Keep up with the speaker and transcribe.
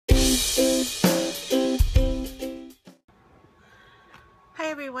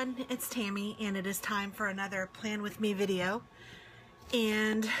everyone, it's Tammy, and it is time for another Plan With Me video.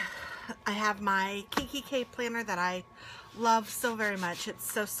 And I have my Kinky K planner that I love so very much.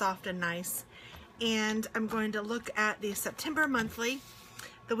 It's so soft and nice. And I'm going to look at the September monthly.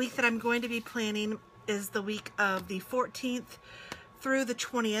 The week that I'm going to be planning is the week of the 14th through the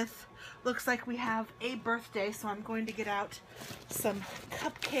 20th. Looks like we have a birthday, so I'm going to get out some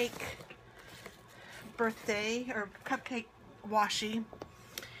cupcake birthday or cupcake washi,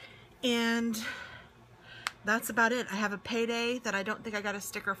 and that's about it. I have a payday that I don't think I got a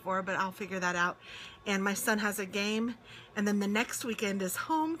sticker for, but I'll figure that out. And my son has a game, and then the next weekend is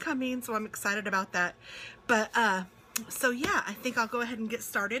homecoming, so I'm excited about that. But so yeah, I think I'll go ahead and get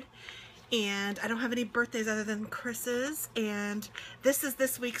started. And I don't have any birthdays other than Chris's, and this is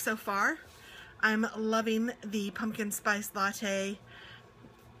this week so far. I'm loving the pumpkin spice latte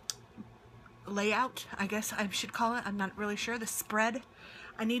layout, I guess I should call it. I'm not really sure. The spread,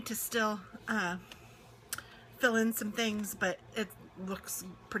 I need to still fill in some things, but it looks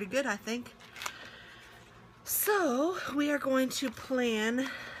pretty good, I think. So we are going to plan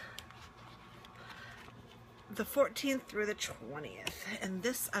the 14th through the 20th, and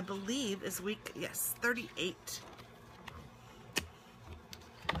this I believe is week, yes, 38.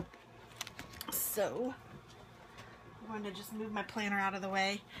 So I'm going to just move my planner out of the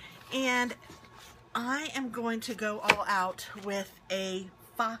way, and I am going to go all out with a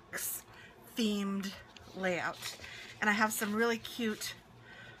fox themed layout. And I have some really cute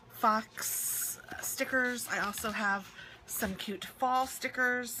fox stickers. I also have some cute fall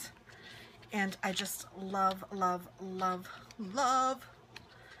stickers, and I just love, love, love, love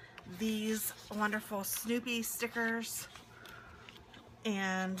these wonderful Snoopy stickers.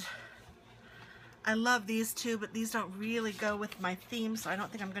 And I love these too, but these don't really go with my theme, so I don't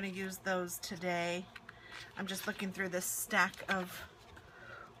think I'm going to use those today. I'm just looking through this stack of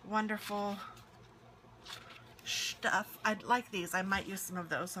wonderful stuff. I'd like these. I might use some of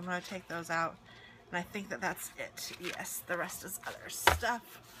those, so I'm going to take those out. And I think that that's it. Yes, the rest is other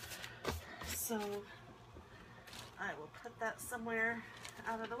stuff. So I will put that somewhere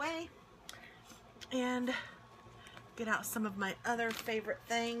out of the way and get out some of my other favorite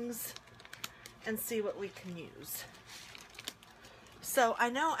things and see what we can use. So I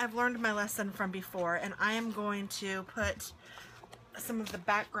know I've learned my lesson from before, and I am going to put some of the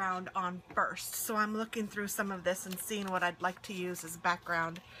background on first. So I'm looking through some of this and seeing what I'd like to use as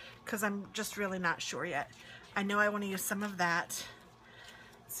background, because I'm just really not sure yet. I know I want to use some of that.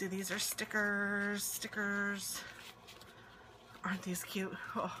 See, these are stickers. Aren't these cute?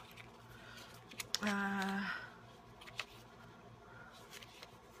 Oh.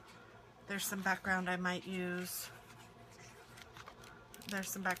 There's some background I might use. There's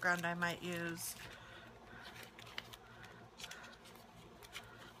some background I might use.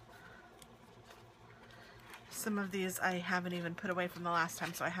 Some of these I haven't even put away from the last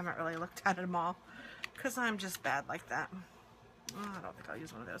time, so I haven't really looked at them all, because I'm just bad like that. Oh, I don't think I'll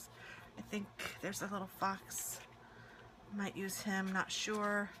use one of those. I think there's a little fox. Might use him, not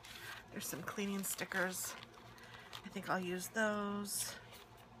sure. There's some cleaning stickers. I think I'll use those.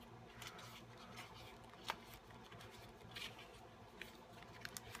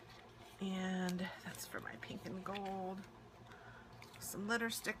 And that's for my pink and gold. Some letter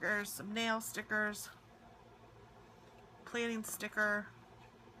stickers, some nail stickers, planning sticker,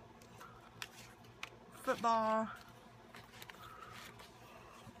 football.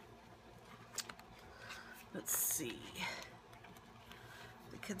 Let's see.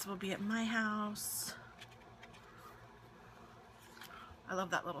 The kids will be at my house. I love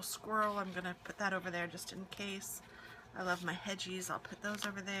that little squirrel. I'm gonna put that over there just in case. I love my hedgies. I'll put those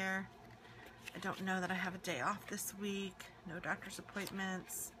over there. I don't know that I have a day off this week. No doctor's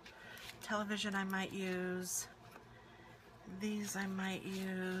appointments. Television I might use. These I might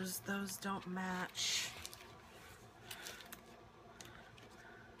use. Those don't match.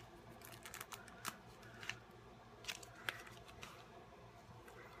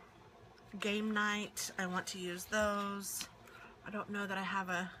 Game night, I want to use those. I don't know that I have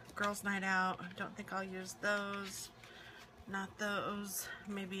a girls' night out. I don't think I'll use those. Not those.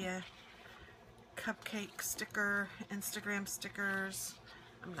 Maybe a cupcake sticker, Instagram stickers.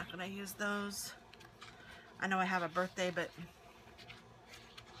 I'm not going to use those. I know I have a birthday, but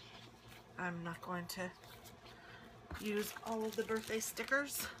I'm not going to use all of the birthday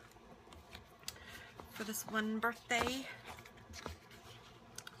stickers for this one birthday.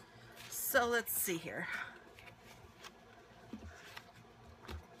 So let's see here.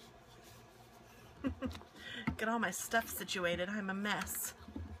 Get all my stuff situated. I'm a mess.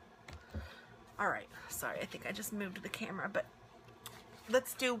 Alright, sorry, I think I just moved the camera, but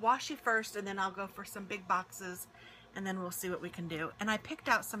let's do washi first, and then I'll go for some big boxes, and then we'll see what we can do. And I picked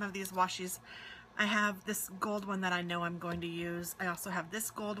out some of these washis. I have this gold one that I know I'm going to use. I also have this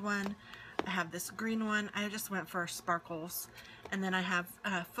gold one. I have this green one. I just went for sparkles. And then I have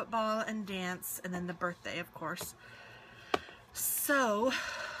football and dance, and then the birthday, of course. So,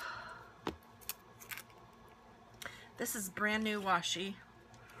 this is brand new washi.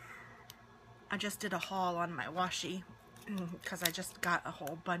 I just did a haul on my washi because I just got a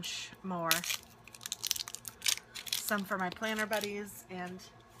whole bunch more. Some for my planner buddies and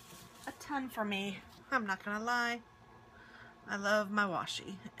a ton for me. I'm not gonna lie. I love my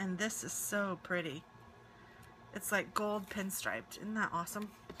washi, and this is so pretty. It's like gold pinstriped. Isn't that awesome?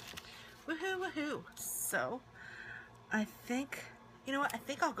 Woohoo, woohoo. So, I think, you know what? I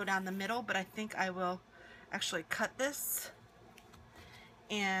think I'll go down the middle, but I think I will actually cut this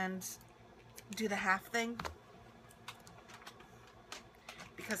and do the half thing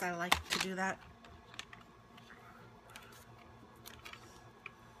because I like to do that.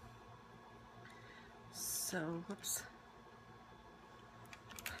 So, whoops.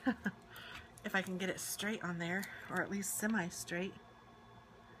 If I can get it straight on there, or at least semi-straight.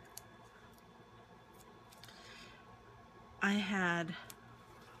 I had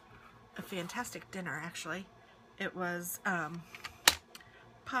a fantastic dinner, actually. It was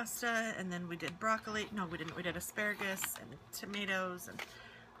pasta, and then we did broccoli. No, we didn't. We did asparagus and tomatoes and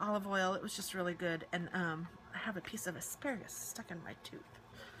olive oil. It was just really good. And I have a piece of asparagus stuck in my tooth.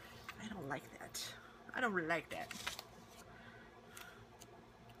 I don't like that. I don't really like that.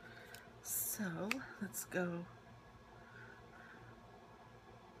 So let's go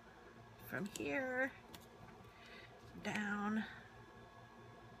from here down.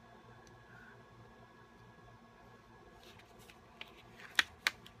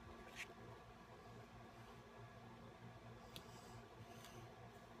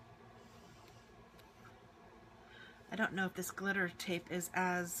 I don't know if this glitter tape is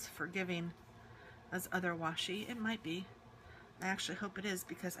as forgiving as other washi. It might be. I actually hope it is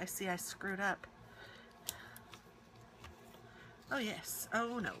because I see I screwed up. Oh yes.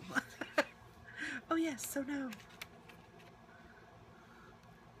 Oh no. Oh yes. Oh no.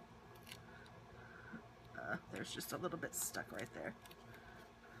 There's just a little bit stuck right there.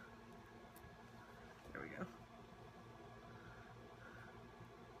 There we go.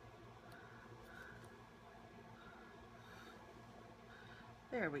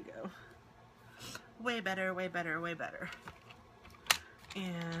 There we go. Way better, way better, way better.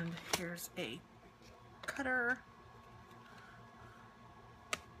 And here's a cutter.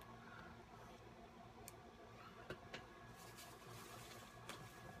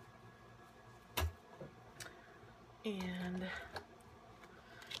 And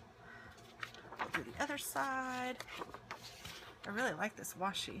we'll do the other side. I really like this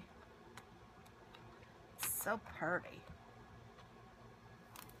washi. It's so pretty.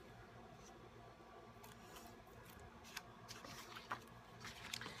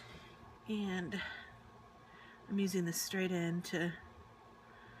 And I'm using the straight end to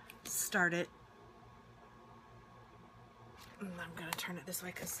start it. And I'm going to turn it this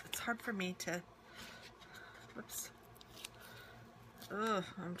way because it's hard for me to, whoops. Ugh,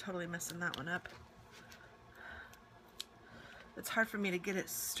 I'm totally messing that one up. It's hard for me to get it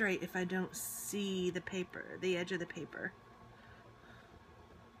straight if I don't see the paper, the edge of the paper.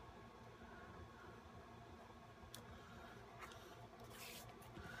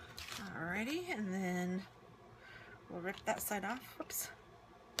 Alrighty, and then we'll rip that side off. Whoops.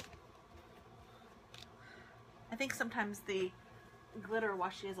 I think sometimes the glitter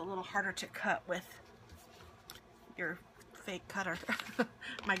washi is a little harder to cut with your fake cutter.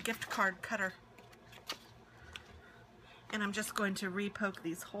 My gift card cutter. And I'm just going to re-poke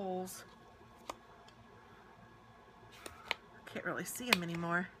these holes. Can't really see them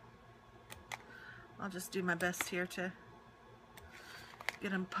anymore. I'll just do my best here to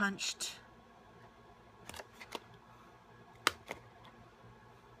get them punched.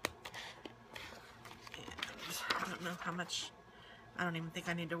 And I don't know how much, I don't even think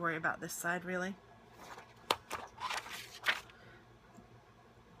I need to worry about this side really.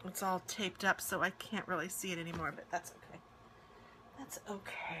 It's all taped up so I can't really see it anymore, but that's okay. That's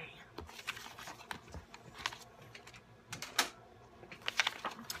okay.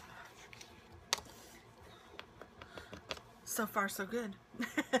 So far so good.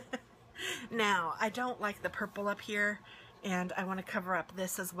 Now, I don't like the purple up here, and I want to cover up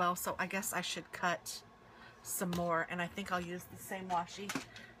this as well, so I guess I should cut some more, and I think I'll use the same washi,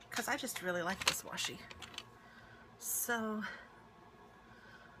 because I just really like this washi. So,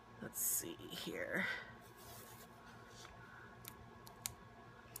 let's see here.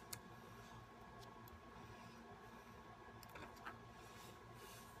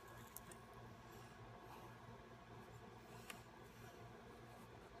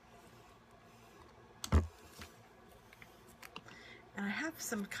 have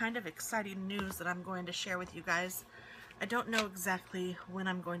some kind of exciting news that I'm going to share with you guys. I don't know exactly when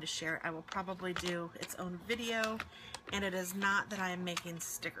I'm going to share it. I will probably do its own video, and it is not that I am making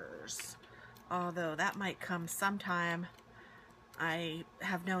stickers, although that might come sometime. I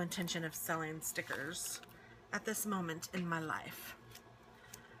have no intention of selling stickers at this moment in my life.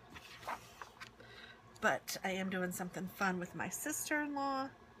 But I am doing something fun with my sister-in-law,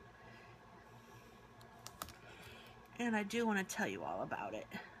 and I do want to tell you all about it.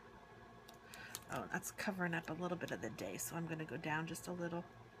 Oh, that's covering up a little bit of the day, so I'm going to go down just a little.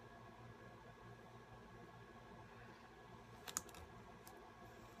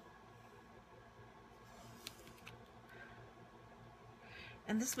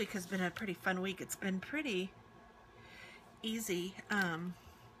 And this week has been a pretty fun week. It's been pretty easy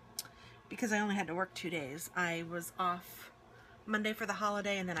because I only had to work 2 days. I was off Monday for the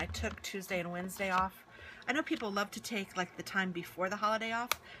holiday, and then I took Tuesday and Wednesday off. I know people love to take like the time before the holiday off.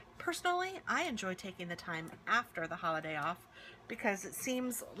 Personally, I enjoy taking the time after the holiday off because it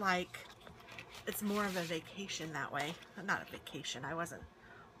seems like it's more of a vacation that way. Not a vacation, I wasn't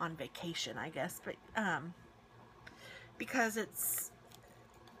on vacation, I guess, but because it's,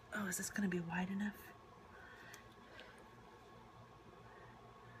 oh, is this going to be wide enough?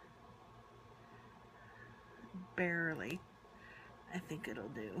 Barely. I think it'll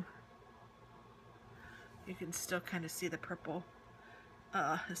do. You can still kind of see the purple,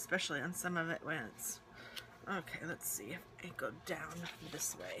 especially on some of it when it's, okay, let's see if I go down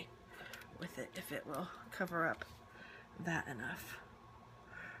this way with it, if it will cover up that enough.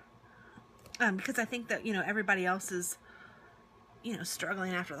 Because I think that, you know, everybody else is, you know,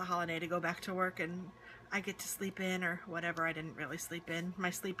 struggling after the holiday to go back to work, and I get to sleep in or whatever. I didn't really sleep in.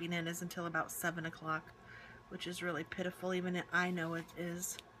 My sleeping in is until about 7 o'clock, which is really pitiful. Even I know it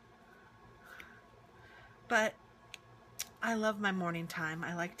is. But I love my morning time.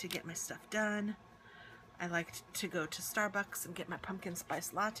 I like to get my stuff done. I like to go to Starbucks and get my pumpkin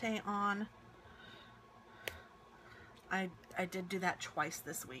spice latte on. I did do that twice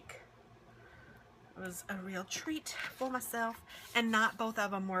this week. It was a real treat for myself, and not both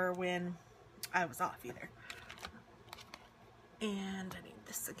of them were when I was off either. And I need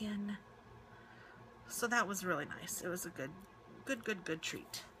this again. So that was really nice. It was a good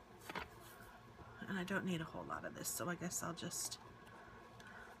treat. And I don't need a whole lot of this, so I guess I'll just,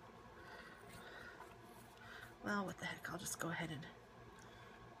 well, what the heck, I'll just go ahead and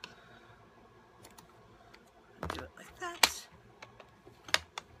do it like that.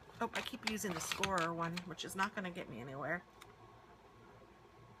 Oh, I keep using the scorer one, which is not going to get me anywhere.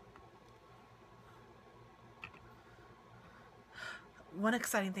 One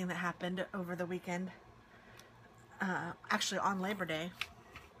exciting thing that happened over the weekend, actually on Labor Day,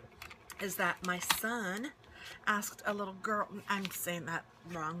 is that my son asked a little girl, I'm saying that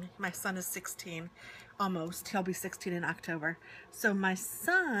wrong, my son is 16, almost, he'll be 16 in October. So my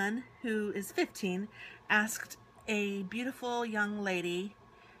son, who is 15, asked a beautiful young lady,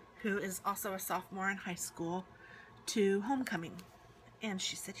 who is also a sophomore in high school, to homecoming. And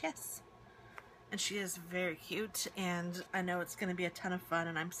she said yes. And she is very cute, and I know it's going to be a ton of fun,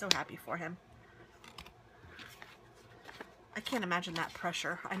 and I'm so happy for him. I can't imagine that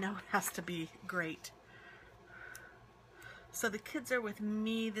pressure. I know it has to be great. So the kids are with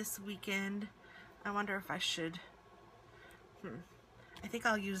me this weekend. I wonder if I should, I think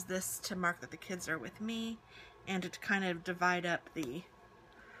I'll use this to mark that the kids are with me, and to kind of divide up the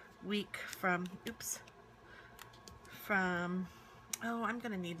week from, oh, I'm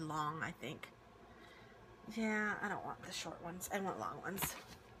going to need long, I think. Yeah, I don't want the short ones. I want long ones.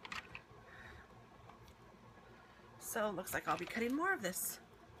 So it looks like I'll be cutting more of this.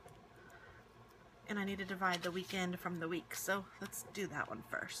 And I need to divide the weekend from the week. So let's do that one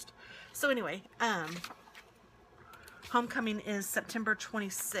first. So anyway, homecoming is September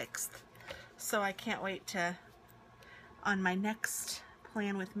 26th. So I can't wait to, on my next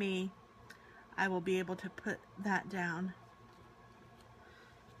plan with me, I will be able to put that down.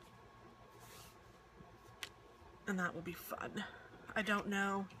 And that will be fun. I don't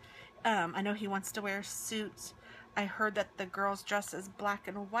know. I know he wants to wear suits. I heard that the girl's dress is black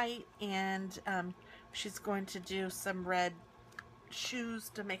and white, and she's going to do some red shoes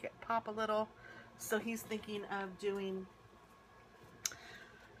to make it pop a little. So he's thinking of doing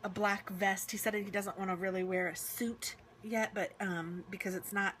a black vest. He said he doesn't want to really wear a suit yet, but because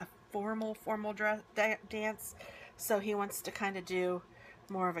it's not a formal dance, so he wants to kind of do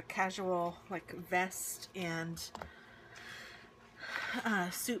more of a casual, like, vest and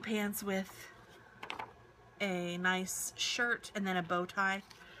suit pants with a nice shirt and then a bow tie.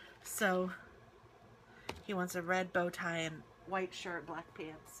 So he wants a red bow tie and white shirt, black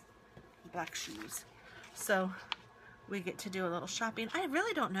pants, black shoes. So we get to do a little shopping. I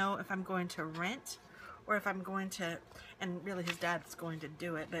really don't know if I'm going to rent or if I'm going to, and really his dad's going to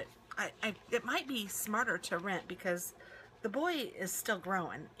do it, but it might be smarter to rent because the boy is still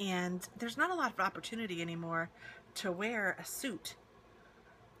growing and there's not a lot of opportunity anymore to wear a suit.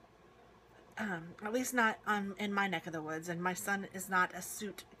 At least not in my neck of the woods, and my son is not a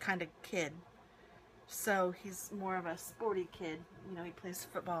suit kind of kid. So he's more of a sporty kid. You know, he plays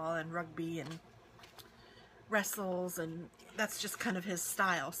football and rugby and wrestles, and that's just kind of his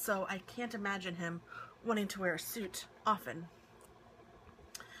style. So I can't imagine him wanting to wear a suit often.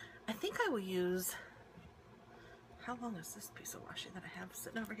 I think I will use, how long is this piece of washi that I have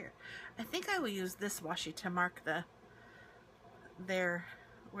sitting over here? I think I will use this washi to mark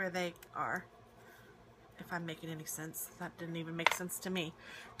where they are. If I'm making any sense. That didn't even make sense to me.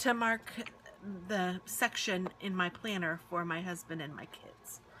 To mark the section in my planner for my husband and my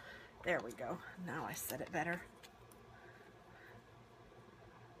kids. There we go. Now I said it better.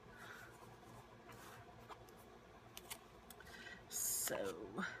 So,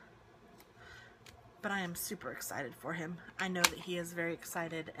 but I am super excited for him. I know that he is very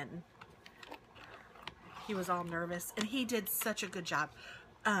excited, and he was all nervous, and he did such a good job.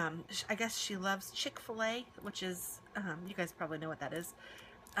 I guess she loves Chick-fil-A, which is, you guys probably know what that is.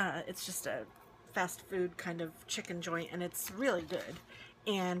 It's just a fast food kind of chicken joint, and it's really good.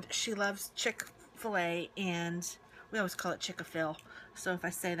 And she loves Chick-fil-A, and we always call it Chick-a-Phil. So if I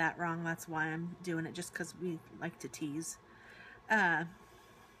say that wrong, that's why I'm doing it, just because we like to tease. Yeah,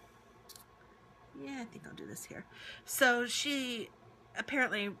 I think I'll do this here. So she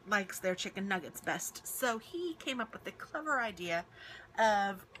apparently likes their chicken nuggets best. So he came up with the clever idea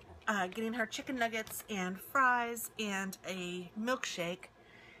of getting her chicken nuggets and fries and a milkshake.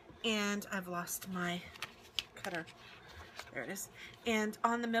 And I've lost my cutter. There it is. And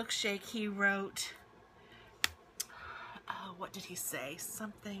on the milkshake he wrote, oh, what did he say?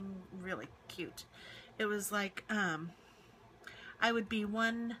 Something really cute. It was like, I would be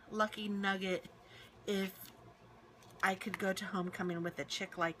one lucky nugget if I could go to homecoming with a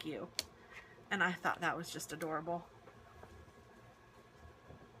chick like you. And I thought that was just adorable.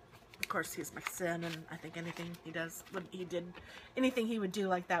 Of course, he's my son, and I think anything anything he would do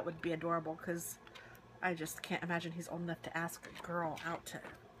like that would be adorable, because I just can't imagine he's old enough to ask a girl out to a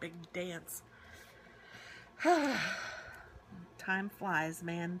big dance. Time flies,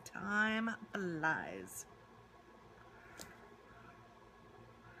 man. Time flies.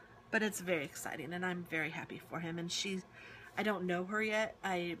 But it's very exciting, and I'm very happy for him. And I don't know her yet.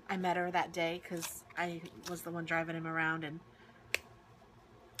 I met her that day because I was the one driving him around, and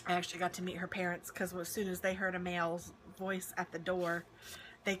I actually got to meet her parents because as soon as they heard a male's voice at the door,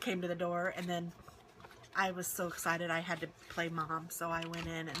 they came to the door, and then I was so excited I had to play mom, so I went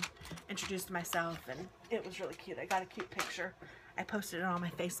in and introduced myself, and it was really cute. I got a cute picture. I posted it on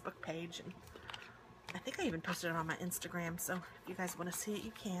my Facebook page, and I think I even posted it on my Instagram, so if you guys want to see it,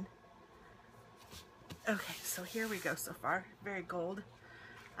 you can. Okay, so here we go so far. Very gold.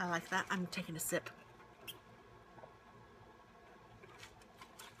 I like that. I'm taking a sip.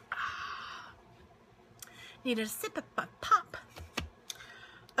 Needed a sip of my pop.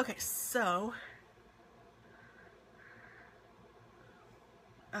 Okay, so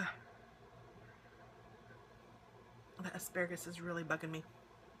that asparagus is really bugging me,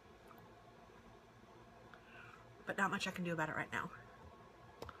 but not much I can do about it right now.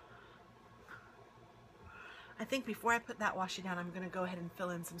 I think before I put that washi down, I'm going to go ahead and fill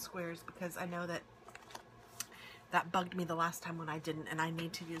in some squares, because I know that bugged me the last time when I didn't, and I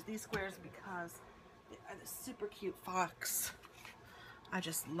need to use these squares because they're the super cute fox. I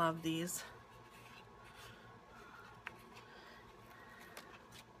just love these.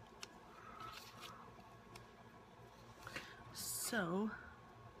 So,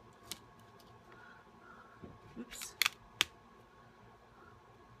 oops.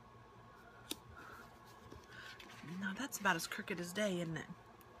 No, that's about as crooked as day, isn't it?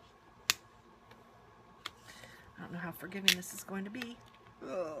 I don't know how forgiving this is going to be.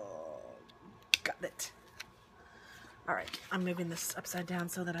 Oh, got it. Alright, I'm moving this upside down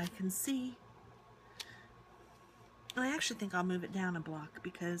so that I can see. And I actually think I'll move it down a block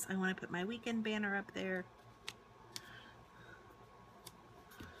because I want to put my weekend banner up there.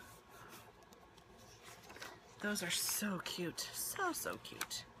 Those are so cute. So, so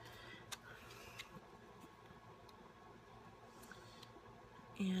cute.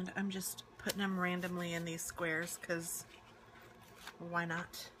 And I'm just putting them randomly in these squares because why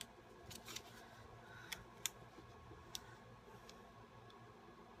not?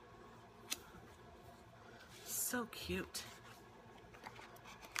 So cute.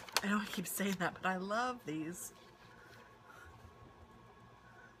 I know I keep saying that, but I love these.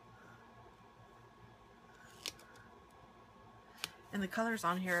 And the colors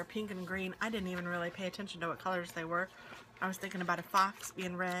on here are pink and green. I didn't even really pay attention to what colors they were. I was thinking about a fox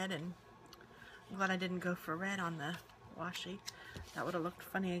being red, and I'm glad I didn't go for red on the washi. That would have looked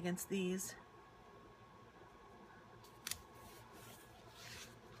funny against these.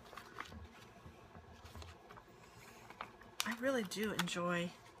 I really do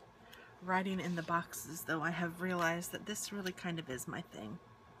enjoy writing in the boxes, though I have realized that this really kind of is my thing.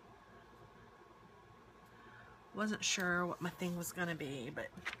 Wasn't sure what my thing was going to be, but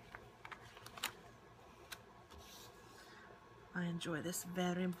I enjoy this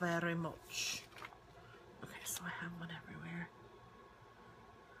very, very much. Okay, so I have one everywhere.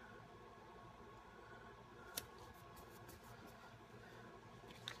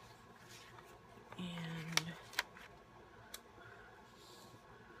 And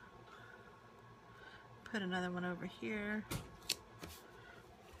put another one over here.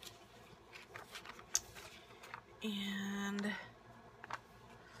 And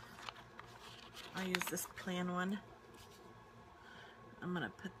I'll use this plan one. I'm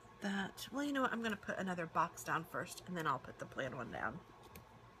gonna put that, well, you know what, I'm gonna put another box down first, and then I'll put the plan one down.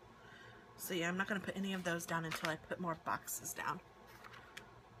 So yeah, I'm not gonna put any of those down until I put more boxes down.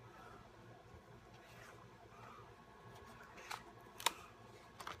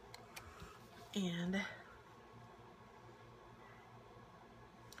 And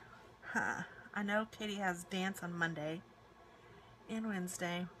I know Katie has dance on Monday and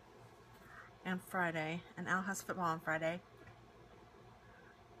Wednesday and Friday, and Al has football on Friday.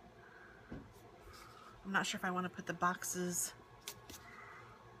 I'm not sure if I want to put the boxes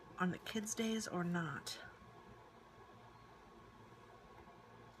on the kids' days or not.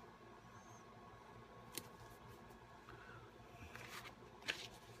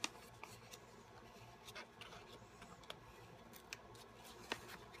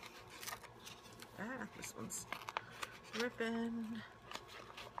 Ah, this one's ripping.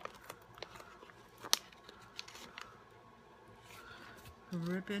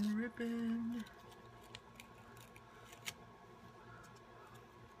 Ripping, ripping.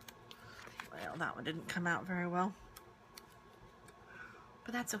 Well, that one didn't come out very well,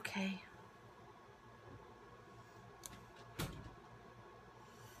 but that's okay.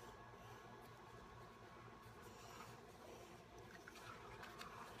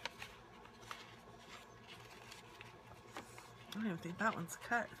 I don't even think that one's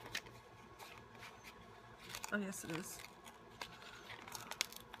cut. Oh, yes, it is.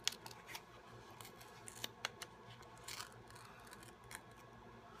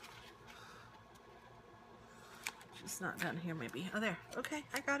 It's not down here, maybe. Oh, there. Okay,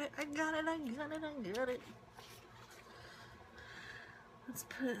 I got it. I got it. I got it. I got it. Let's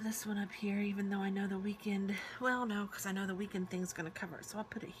put this one up here, even though I know the weekend. Well, no, because I know the weekend thing's going to cover it, so I'll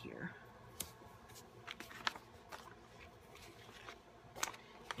put it here.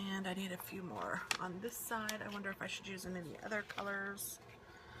 And I need a few more on this side. I wonder if I should use any of the other colors.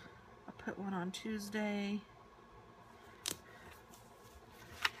 I'll put one on Tuesday.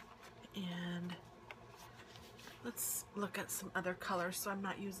 And let's look at some other colors so I'm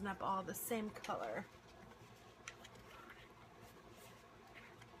not using up all the same color.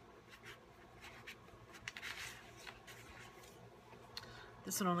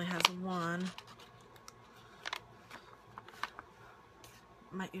 This one only has one.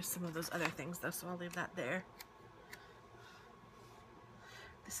 Might use some of those other things though, so I'll leave that there.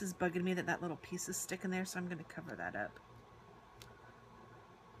 This is bugging me that that little piece is sticking there, so I'm going to cover that up.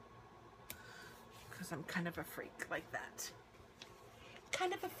 Because I'm kind of a freak like that.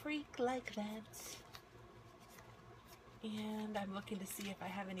 Kind of a freak like that. And I'm looking to see if I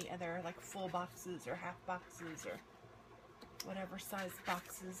have any other like full boxes or half boxes or whatever size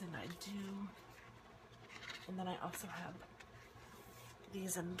boxes, and I do. And then I also have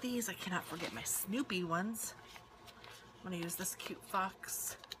these and these. I cannot forget my Snoopy ones. I'm going to use this cute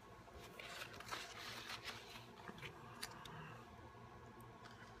fox.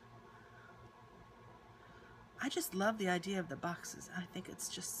 I just love the idea of the boxes. I think it's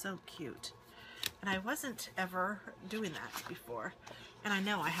just so cute. And I wasn't ever doing that before. And I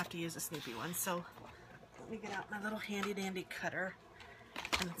know I have to use a Snoopy one, so let me get out my little handy dandy cutter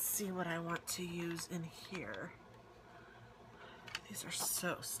and see what I want to use in here. These are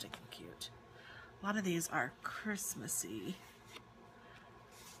so stinking cute. A lot of these are Christmassy,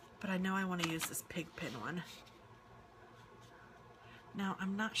 but I know I want to use this pig pin one. Now,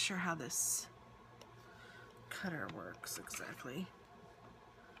 I'm not sure how this cutter works exactly.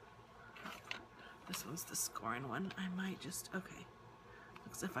 This one's the scoring one. I might just, okay.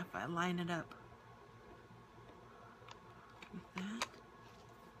 Looks as if I line it up with that,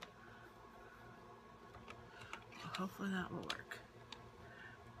 well, hopefully that will work.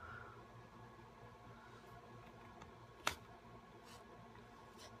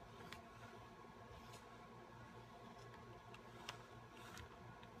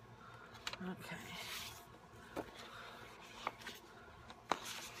 Okay.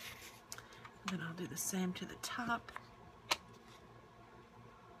 Then I'll do the same to the top.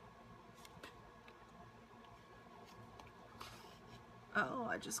 Oh,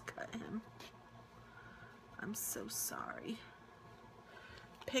 I just cut him. I'm so sorry.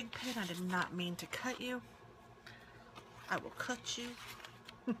 Pigpen, I did not mean to cut you. I will cut you.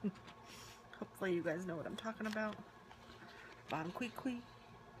 Hopefully you guys know what I'm talking about. Bon qui.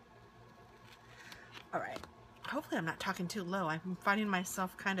 Alright. Hopefully I'm not talking too low. I'm finding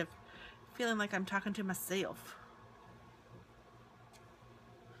myself kind of feeling like I'm talking to myself.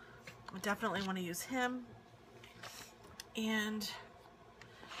 I definitely want to use him. And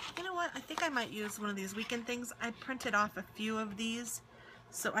you know what? I think I might use one of these weekend things. I printed off a few of these,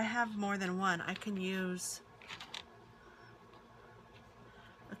 so I have more than one. I can use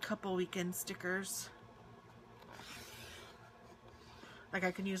a couple weekend stickers. Like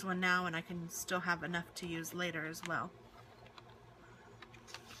I can use one now and I can still have enough to use later as well.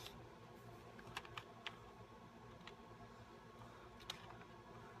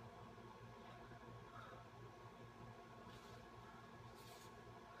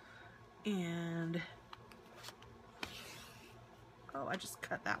 And oh, I just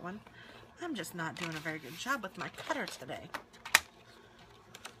cut that one. I'm just not doing a very good job with my cutter today.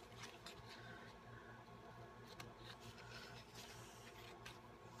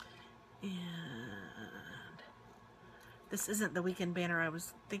 And this isn't the weekend banner I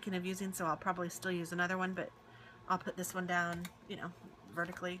was thinking of using, so I'll probably still use another one, but I'll put this one down, you know,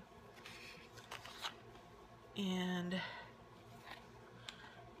 vertically. And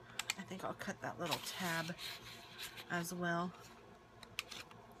I think I'll cut that little tab as well.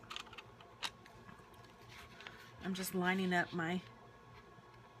 I'm just lining up my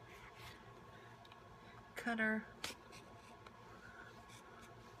cutter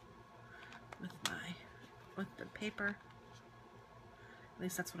with the paper. At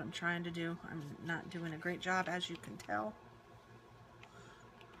least that's what I'm trying to do. I'm not doing a great job, as you can tell.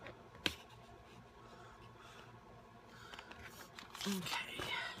 Okay.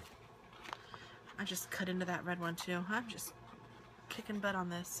 I just cut into that red one too. I'm just kicking butt on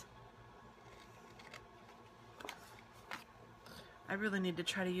this. I really need to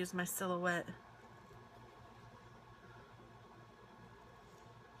try to use my silhouette.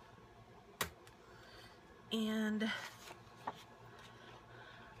 And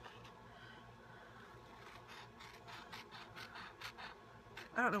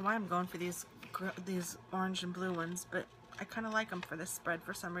I don't know why I'm going for these orange and blue ones, but I kind of like them for this spread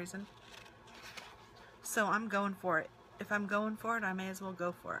for some reason. So I'm going for it. If I'm going for it, I may as well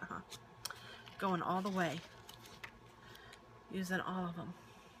go for it, huh? Going all the way. Using all of them.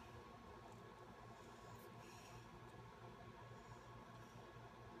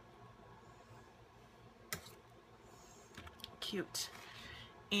 Cute.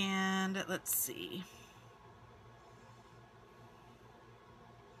 And let's see.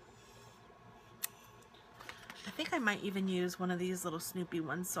 I think I might even use one of these little Snoopy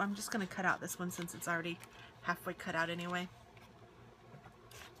ones, so I'm just going to cut out this one since it's already halfway cut out anyway.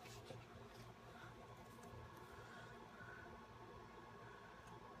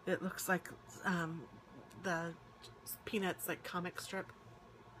 It looks like the Peanuts like comic strip.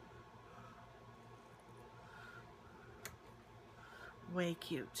 Way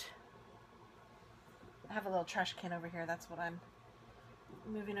cute. I have a little trash can over here. That's what I'm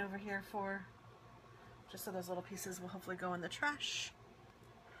moving over here for. Just so those little pieces will hopefully go in the trash.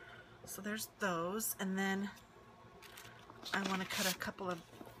 So there's those. And then I want to cut a couple of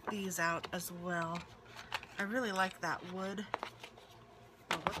these out as well. I really like that wood.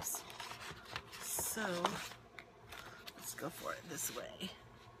 Oh, whoops. So let's go for it this way.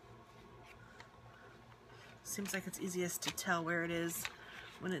 Seems like it's easiest to tell where it is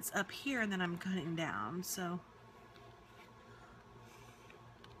when it's up here and then I'm cutting down. So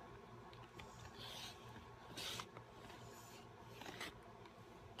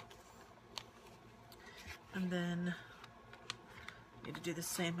and then need to do the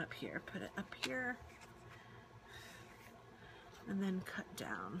same up here. Put it up here and then cut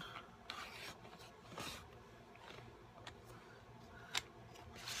down.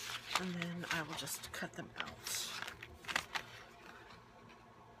 And then I will just cut them out.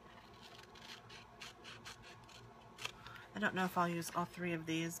 don't know if I'll use all 3 of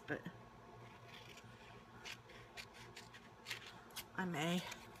these, but I may.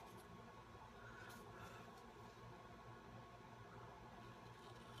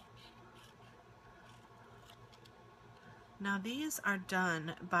 Now these are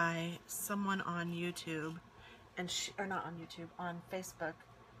done by someone on YouTube, and or not on YouTube, on Facebook,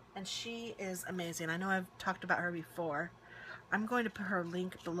 and she is amazing. I know I've talked about her before. I'm going to put her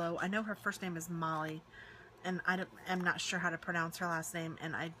link below. I know her first name is Molly, and I'm not sure how to pronounce her last name,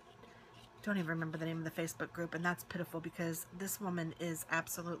 and I don't even remember the name of the Facebook group, and that's pitiful because this woman is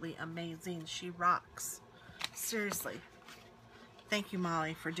absolutely amazing. She rocks. Seriously. Thank you,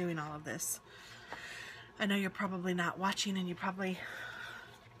 Molly, for doing all of this. I know you're probably not watching, and you probably,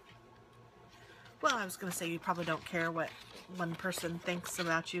 well, I was going to say you probably don't care what one person thinks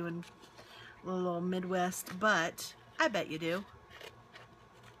about you in the little Midwest, but I bet you do.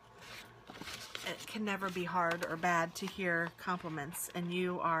 It can never be hard or bad to hear compliments, and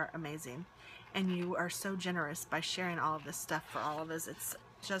you are amazing. And you are so generous by sharing all of this stuff for all of us. It's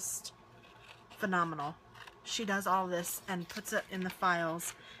just phenomenal. She does all this and puts it in the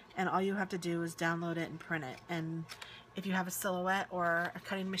files, and all you have to do is download it and print it. And if you have a Silhouette or a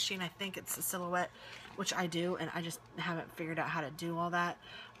cutting machine, I think it's a Silhouette, which I do, and I just haven't figured out how to do all that.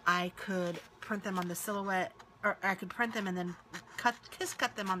 I could print them on the Silhouette, or I could print them and then cut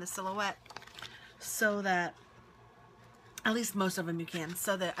them on the Silhouette, so that, at least most of them you can,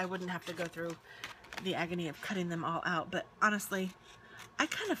 so that I wouldn't have to go through the agony of cutting them all out. But honestly, I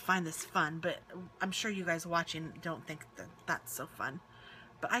kind of find this fun, but I'm sure you guys watching don't think that that's so fun.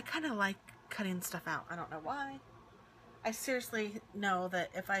 But I kind of like cutting stuff out. I don't know why. I seriously know that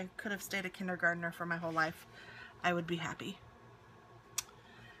if I could have stayed a kindergartner for my whole life, I would be happy.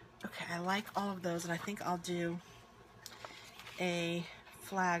 Okay, I like all of those, and I think I'll do a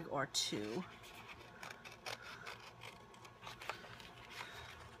flag or 2.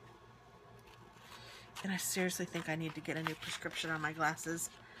 And I seriously think I need to get a new prescription on my glasses.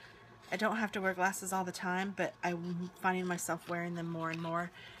 I don't have to wear glasses all the time, but I'm finding myself wearing them more and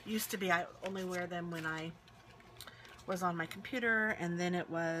more. It used to be I only wear them when I was on my computer, and then it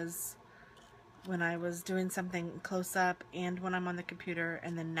was when I was doing something close up and when I'm on the computer,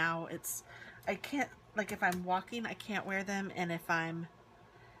 and then now it's, I can't, like if I'm walking, I can't wear them, and if I'm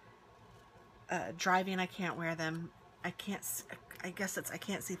driving, I can't wear them. I guess it's, I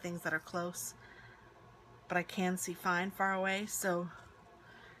can't see things that are close, but I can see fine far away, so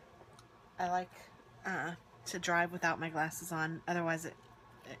I like to drive without my glasses on. Otherwise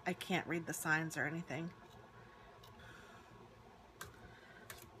I can't read the signs or anything.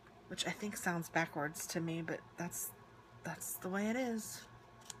 Which I think sounds backwards to me, but that's the way it is.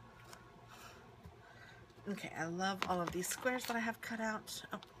 Okay, I love all of these squares that I have cut out.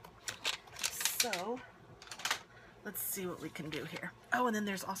 Oh. So let's see what we can do here. Oh, and then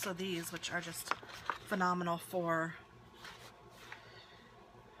there's also these, which are just phenomenal for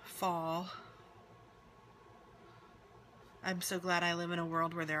fall. I'm so glad I live in a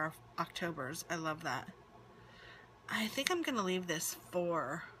world where there are Octobers. I love that. I think I'm gonna leave this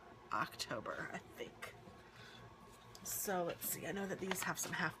for October, I think. So let's see, I know that these have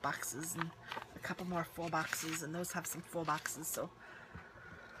some half boxes and a couple more full boxes, and those have some full boxes, so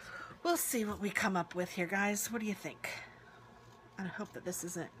we'll see what we come up with here, guys. What do you think? I hope that this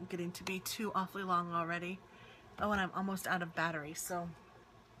isn't getting to be too awfully long already. Oh, and I'm almost out of battery, so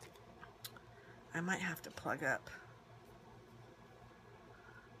I might have to plug up.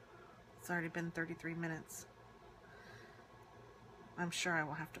 It's already been 33 minutes. I'm sure I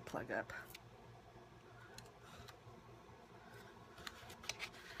will have to plug up.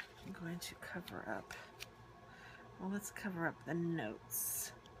 I'm going to cover up. Well, let's cover up the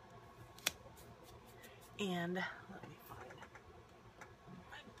notes. And let me find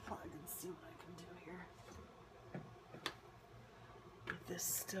my plug and see what I can do here. Get this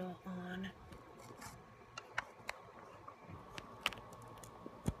still on.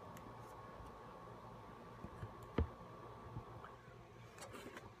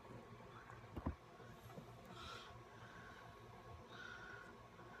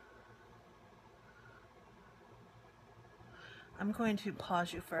 I'm going to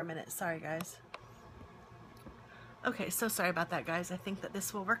pause you for a minute. Sorry, guys. Okay, so sorry about that, guys. I think that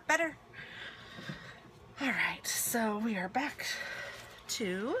this will work better. All right, so we are back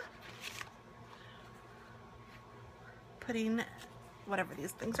to putting whatever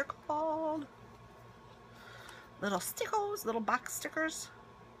these things are called. Little stickers, little box stickers.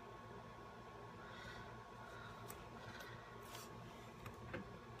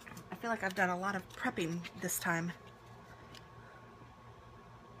 I feel like I've done a lot of prepping this time.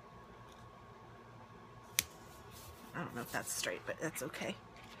 don't know if that's straight, but that's okay.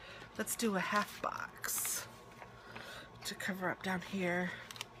 Let's do a half box to cover up down here.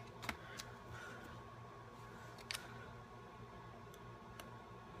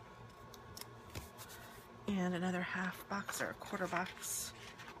 And another half box or a quarter box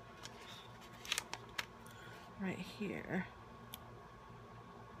right here.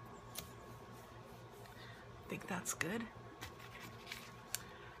 I think that's good.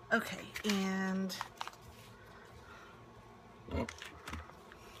 Okay, and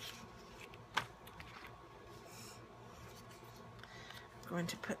going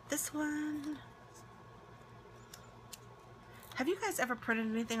to put this one. Have you guys ever printed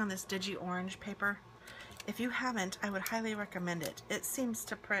anything on this Digi Orange paper? If you haven't, I would highly recommend it. It seems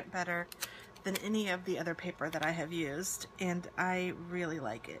to print better than any of the other paper that I have used, and I really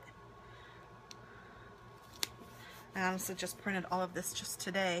like it. I honestly just printed all of this just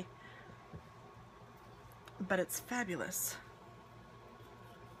today, but it's fabulous.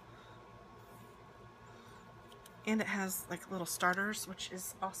 And it has like little starters, which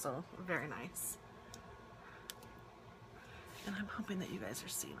is also very nice. And I'm hoping that you guys are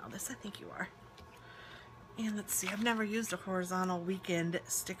seeing all this. I think you are. And let's see, I've never used a horizontal weekend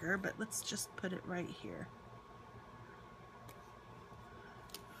sticker, but let's just put it right here.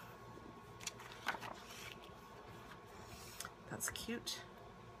 That's cute.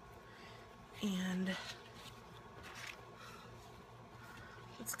 And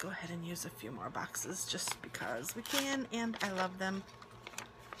let's go ahead and use a few more boxes just because we can, and I love them.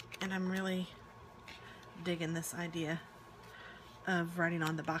 And I'm really digging this idea of writing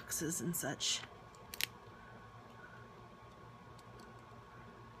on the boxes and such.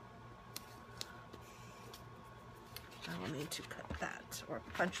 I will need to cut that or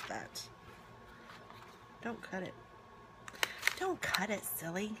punch that. Don't cut it. Don't cut it,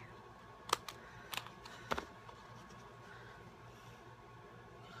 silly.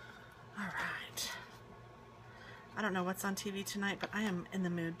 All right. I don't know what's on TV tonight, but I am in the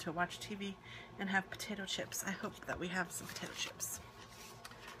mood to watch TV and have potato chips. I hope that we have some potato chips.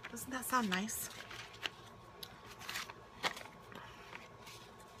 Doesn't that sound nice?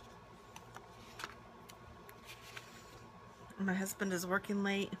 My husband is working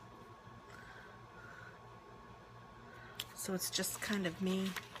late, so it's just kind of me.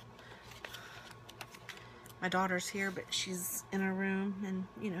 My daughter's here, but she's in a room, and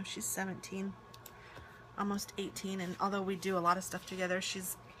you know, she's 17, almost 18, and although we do a lot of stuff together,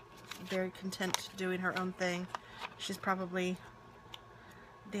 she's very content doing her own thing. She's probably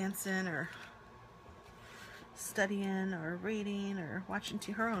dancing or studying or reading or watching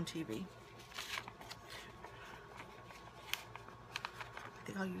her own TV.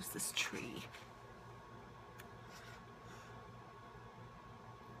 I think I'll use this tree.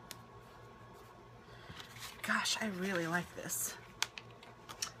 Gosh, I really like this.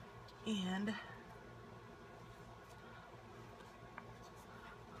 And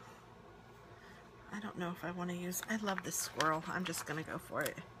I don't know if I want to use, I love this squirrel. I'm just going to go for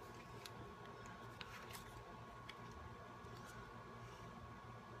it.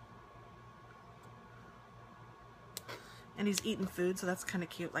 And he's eating food, so that's kind of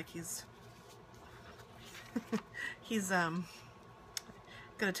cute. Like he's he's gonna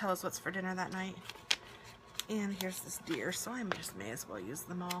tell us what's for dinner that night. And here's this deer, so I just may as well use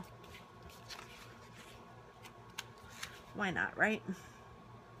them all. Why not, right?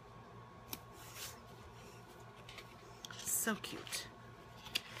 So cute.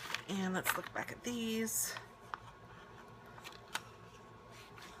 And let's look back at these.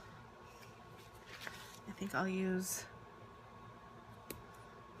 I think I'll use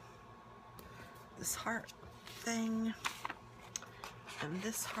this heart thing and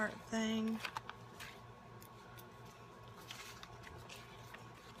this heart thing.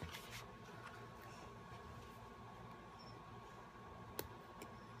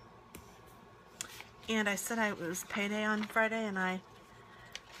 And I said it was payday on Friday and I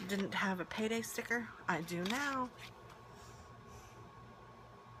didn't have a payday sticker. I do now.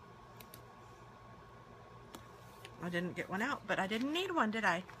 I didn't get one out, but I didn't need one, did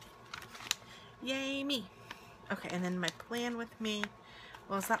I? Yay me. Okay, and then my plan with me,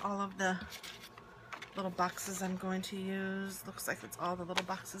 well, is that all of the little boxes I'm going to use? Looks like it's all the little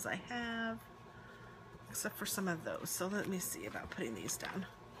boxes I have, except for some of those. So let me see about putting these down.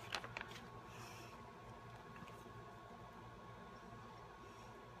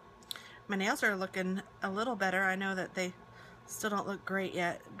 My nails are looking a little better. I know that they still don't look great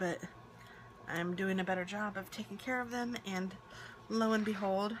yet, but I'm doing a better job of taking care of them, and lo and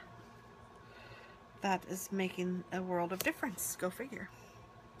behold, that is making a world of difference. Go figure.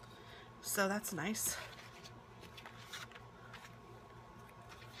 So that's nice.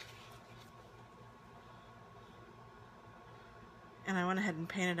 And I went ahead and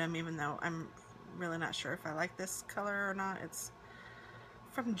painted them, even though I'm really not sure if I like this color or not. It's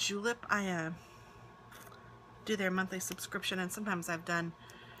from Julep. I do their monthly subscription, and sometimes I've done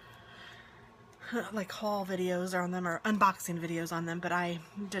like haul videos on them or unboxing videos on them, but I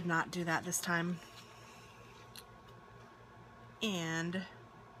did not do that this time. And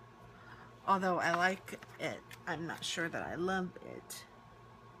although I like it, I'm not sure that I love it.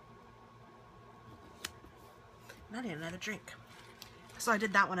 I need another drink. So I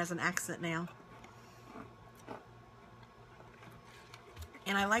did that one as an accent nail.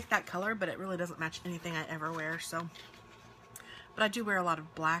 And I like that color, but it really doesn't match anything I ever wear, so. But I do wear a lot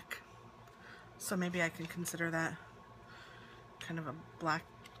of black, so maybe I can consider that kind of a black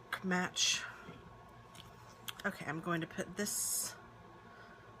match. Okay, I'm going to put this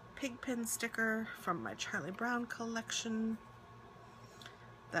Pigpen sticker from my Charlie Brown collection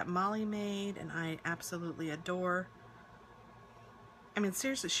that Molly made, and I absolutely adore. I mean,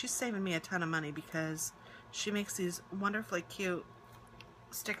 seriously, she's saving me a ton of money because she makes these wonderfully cute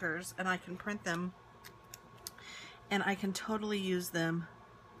stickers, and I can print them, and I can totally use them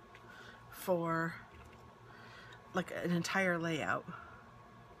for like an entire layout.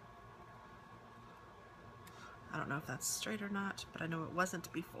 I don't know if that's straight or not, but I know it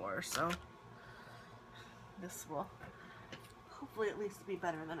wasn't before, so this will hopefully at least be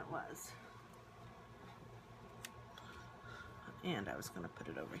better than it was. And I was going to put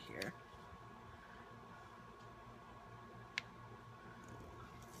it over here.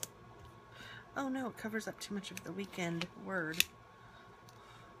 Oh no, it covers up too much of the weekend word.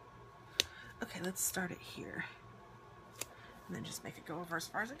 Okay, let's start it here. And then just make it go over as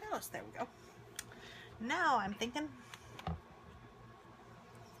far as it goes. There we go. Now I'm thinking.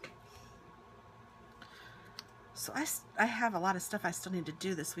 So I have a lot of stuff I still need to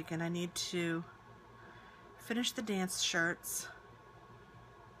do this weekend. I need to finish the dance shirts.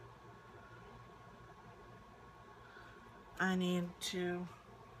 I need to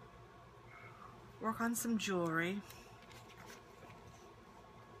work on some jewelry.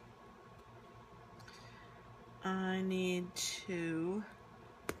 I need to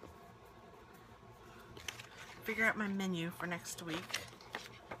figure out my menu for next week.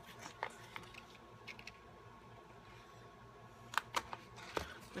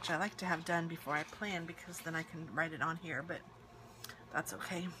 Which I like to have done before I plan, because then I can write it on here, but that's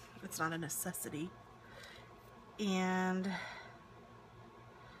okay. It's not a necessity. And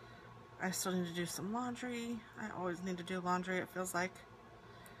I still need to do some laundry. I always need to do laundry, it feels like.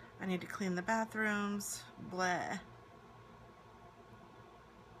 I need to clean the bathrooms. Bleh.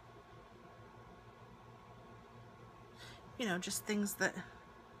 You know, just things that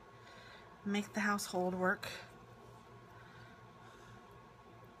make the household work.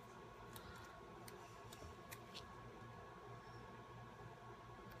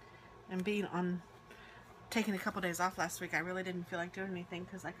 And being on, taking a couple days off last week, I really didn't feel like doing anything,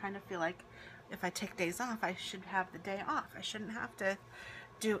 because I kind of feel like if I take days off, I should have the day off. I shouldn't have to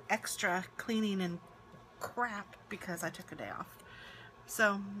do extra cleaning and crap because I took a day off.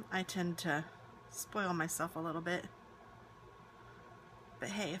 So I tend to spoil myself a little bit. But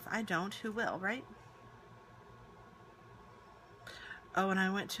hey, if I don't, who will, right? Oh, and I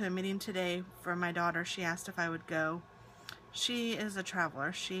went to a meeting today for my daughter. She asked if I would go. She is a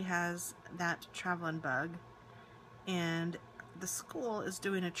traveler. She has that traveling bug. And the school is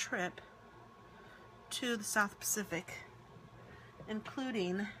doing a trip to the South Pacific,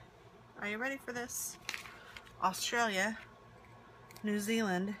 including, are you ready for this? Australia, New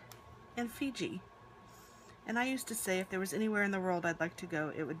Zealand, and Fiji. And I used to say if there was anywhere in the world I'd like to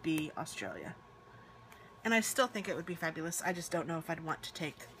go, it would be Australia. And I still think it would be fabulous. I just don't know if I'd want to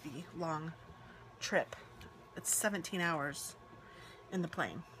take the long trip. It's 17 hours in the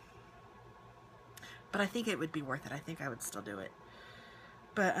plane. But I think it would be worth it. I think I would still do it.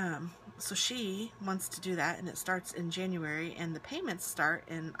 But, so she wants to do that, and it starts in January, and the payments start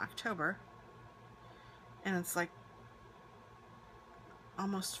in October. And it's like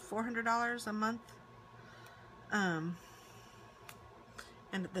almost $400 a month. And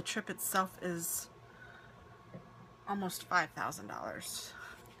the trip itself is almost $5,000.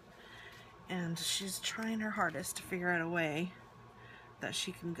 And she's trying her hardest to figure out a way that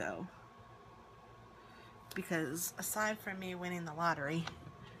she can go. Because aside from me winning the lottery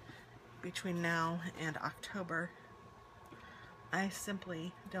between now and October, I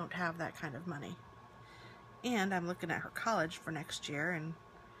simply don't have that kind of money. And I'm looking at her college for next year and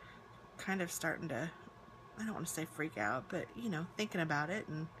kind of starting to, I don't want to say freak out, but, you know, thinking about it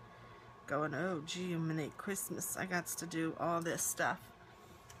and going, oh, gee, I'm gonna Christmas. I got to do all this stuff.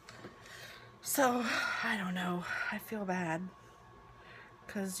 So, I don't know. I feel bad.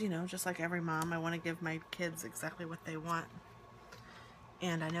 because, you know, just like every mom, I want to give my kids exactly what they want.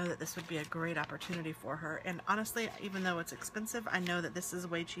 And I know that this would be a great opportunity for her. And honestly, even though it's expensive, I know that this is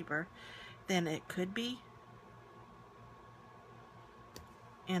way cheaper than it could be.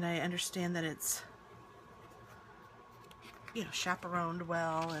 And I understand that it's, you know, chaperoned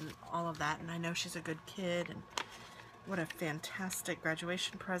well and all of that. And I know she's a good kid. And what a fantastic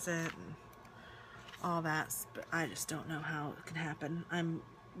graduation present and all that. But I just don't know how it can happen. I'm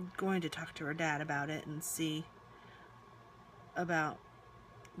going to talk to her dad about it and see about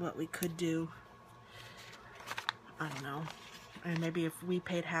what we could do. I don't know. And maybe if we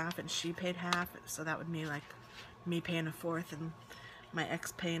paid half and she paid half, so that would mean like me paying a fourth and my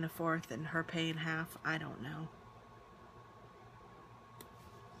ex paying a fourth and her paying half. I don't know.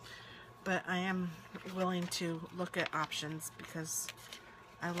 But I am willing to look at options because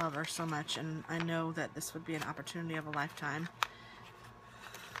I love her so much, and I know that this would be an opportunity of a lifetime.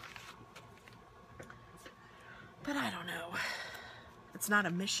 But I don't know. It's not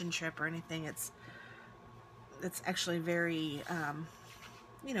a mission trip or anything. It's actually very,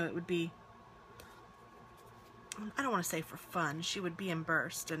 you know, it would be, I don't want to say for fun. She would be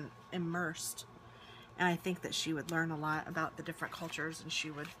immersed. And I think that she would learn a lot about the different cultures, and she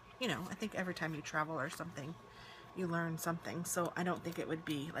would, you know, I think every time you travel or something, you learn something. So I don't think it would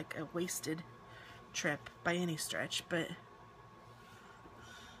be like a wasted trip by any stretch, but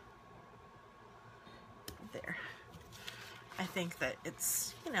there. I think that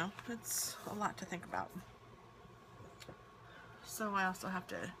it's, you know, it's a lot to think about. So I also have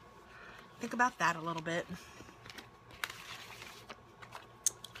to think about that a little bit.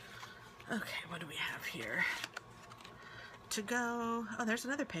 Okay, what do we have here? To go, oh, there's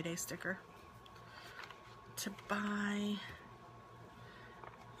another payday sticker. To buy,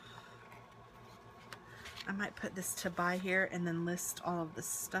 I might put this to buy here and then list all of the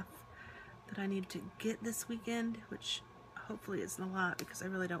stuff that I need to get this weekend, which hopefully isn't a lot because I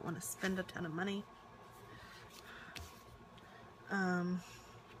really don't want to spend a ton of money.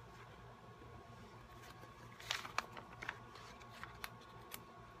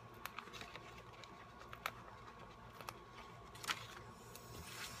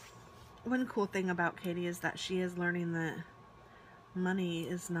 One cool thing about Katie is that she is learning that money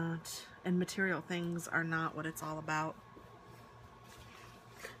is not, and material things are not what it's all about.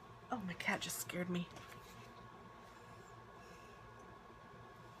 Oh, my cat just scared me.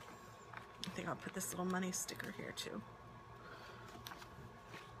 I think I'll put this little money sticker here too.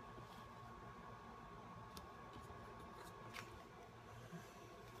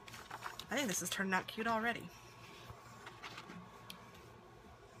 I think this is turning out cute already.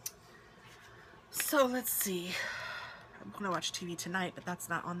 So let's see. I'm going to watch TV tonight, but that's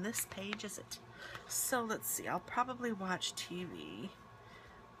not on this page, is it? So let's see. I'll probably watch TV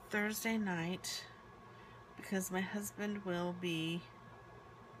Thursday night because my husband will be,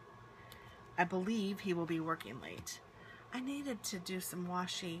 I believe he will be working late. I needed to do some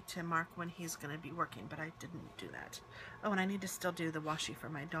washi to mark when he's going to be working, but I didn't do that. Oh, and I need to still do the washi for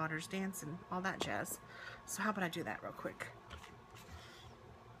my daughter's dance and all that jazz. So how about I do that real quick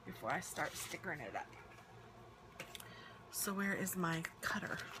before I start stickering it up. So where is my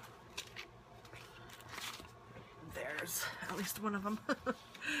cutter? There's at least one of them.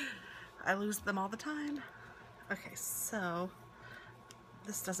 I lose them all the time. Okay, so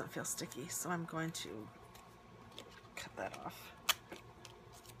this doesn't feel sticky, so I'm going to cut that off.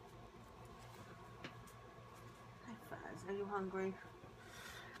 Hi, Fuzz. Are you hungry?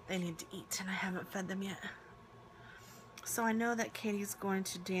 They need to eat, and I haven't fed them yet. So I know that Katie's going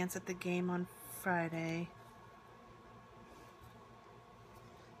to dance at the game on Friday.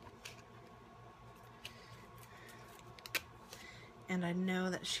 And I know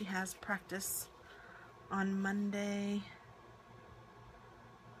that she has practice on Monday.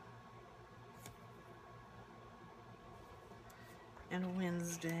 And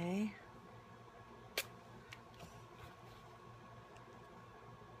Wednesday.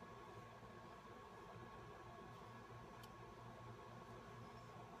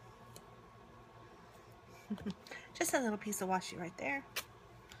 Just a little piece of washi right there.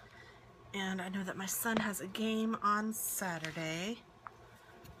 And I know that my son has a game on Saturday.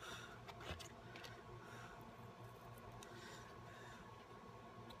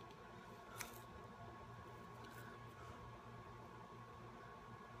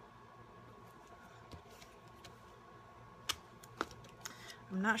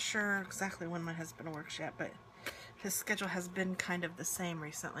 I'm not sure exactly when my husband works yet, but his schedule has been kind of the same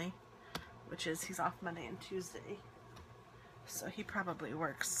recently, which is he's off Monday and Tuesday. So he probably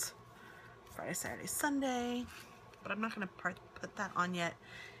works Friday, Saturday, Sunday. but I'm not going to put that on yet.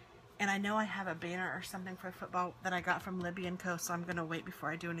 And I know I have a banner or something for football that I got from Libby & Co, so I'm going to wait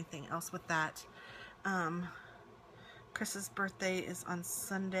before I do anything else with that. Chris's birthday is on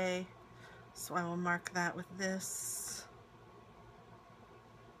Sunday, so I will mark that with this.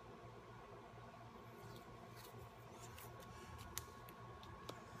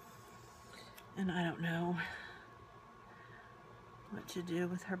 And I don't know what to do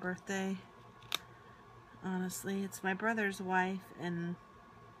with her birthday. Honestly, it's my brother's wife, and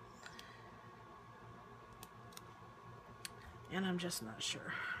I'm just not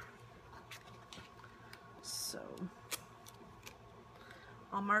sure. So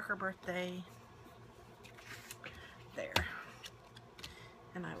I'll mark her birthday there,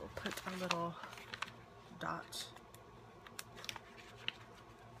 and I will put a little dot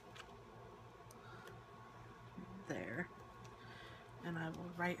there, and I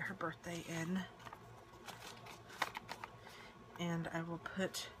will write her birthday in, and I will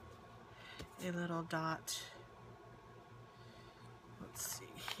put a little dot, let's see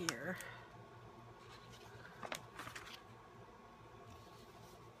here,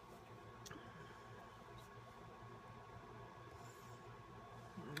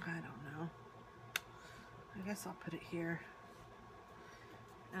 I don't know, I guess I'll put it here,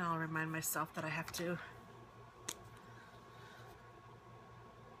 and I'll remind myself that I have to.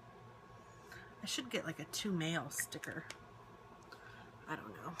 I should get like a to mail sticker. I don't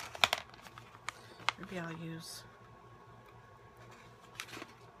know. Maybe I'll use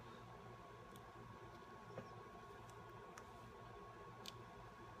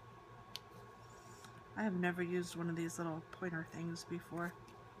I have never used one of these little pointer things before.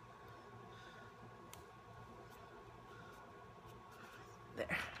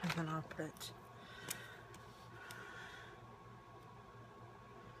 There, and then I'll put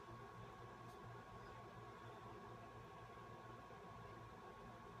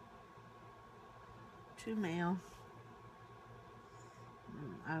to mail.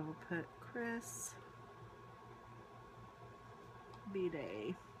 I will put Chris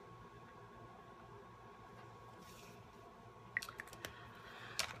B-Day.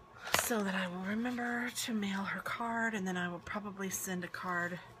 So that I will remember to mail her card, and then I will probably send a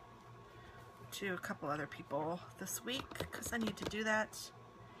card to a couple other people this week because I need to do that.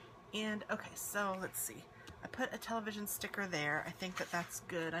 And okay, so let's see. I put a television sticker there. I think that that's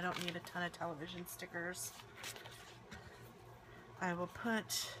good. I don't need a ton of television stickers. I will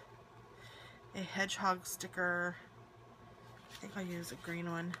put a hedgehog sticker. I think I'll use a green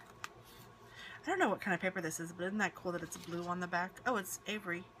one. I don't know what kind of paper this is, but isn't that cool that it's blue on the back? Oh, it's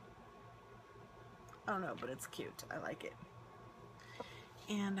Avery. I don't know, but it's cute. I like it.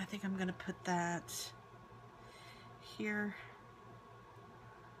 And I think I'm going to put that here.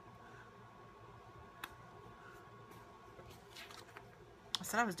 I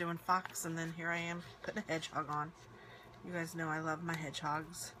said I was doing fox, and then here I am putting a hedgehog on. You guys know I love my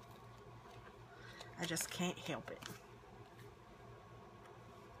hedgehogs. I just can't help it.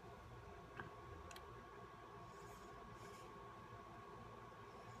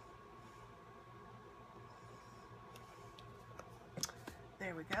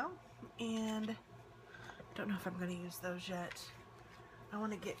 There we go. And I don't know if I'm going to use those yet. I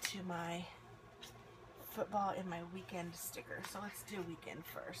want to get to my football and my weekend sticker. So let's do weekend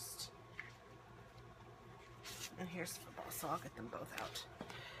first. And here's football, so I'll get them both out.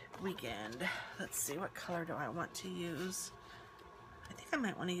 Weekend. Let's see, what color do I want to use? I think I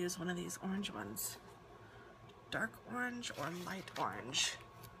might want to use one of these orange ones. Dark orange or light orange.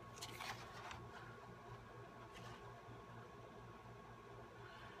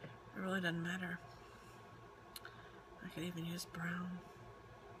 It really doesn't matter. I could even use brown.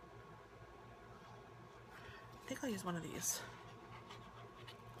 I think I'll use one of these.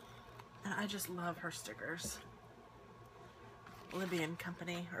 And I just love her stickers. Libby &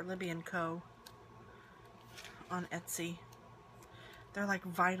 Company, or Libby & Co. on Etsy. They're like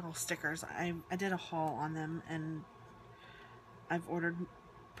vinyl stickers. I did a haul on them, and I've ordered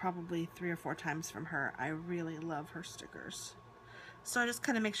probably 3 or 4 times from her. I really love her stickers. So I just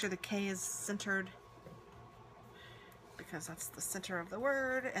kind of make sure the K is centered, because that's the center of the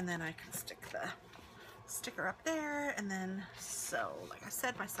word, and then I can stick the sticker up there. And then, so like I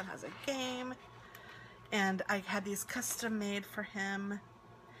said, my son has a game, and I had these custom made for him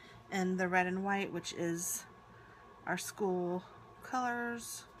in the red and white, which is our school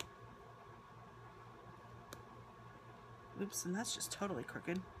colors. Oops, and that's just totally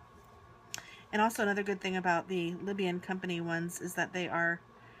crooked. And also another good thing about the Libby & Company ones is that they are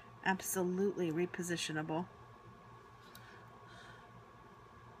absolutely repositionable.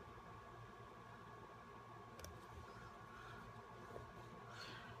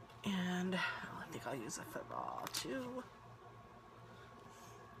 I'll use a football too.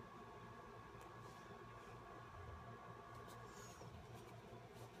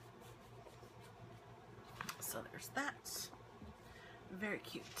 So there's that. Very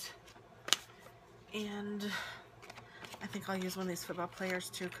cute. And I think I'll use one of these football players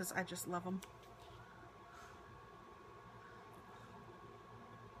too because I just love them.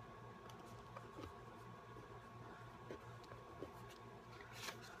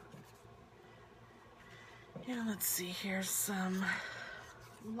 And let's see, here's some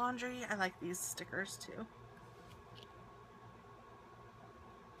laundry. I like these stickers too.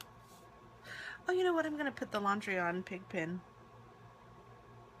 Oh, you know what? I'm going to put the laundry on Pigpen.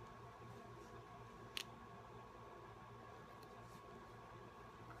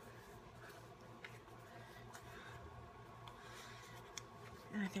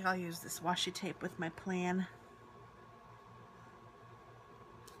 And I think I'll use this washi tape with my plan.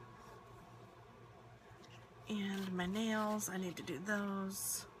 And my nails, I need to do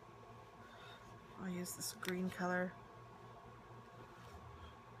those. I'll use this green color.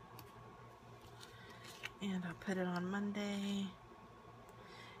 And I'll put it on Monday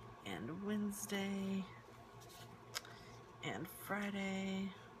and Wednesday and Friday.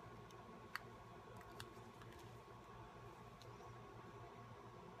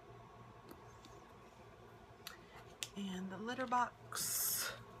 And the litter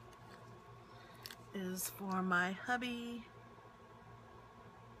box is for my hubby.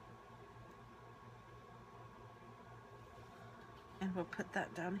 And we'll put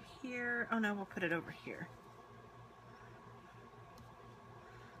that down here. Oh no, we'll put it over here.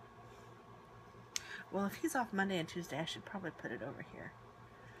 Well, if he's off Monday and Tuesday, I should probably put it over here.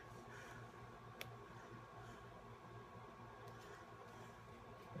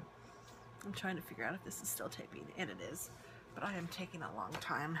 I'm trying to figure out if this is still taping, and it is, but I am taking a long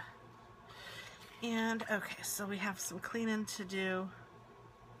time. And okay, so we have some cleaning to do.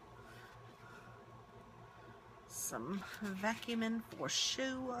 Some vacuuming for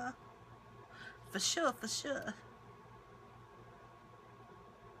sure. For sure, for sure.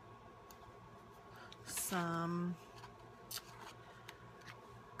 Some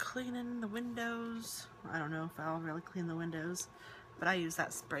cleaning the windows. I don't know if I'll really clean the windows, but I use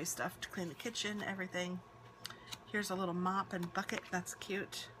that spray stuff to clean the kitchen, everything. Here's a little mop and bucket. That's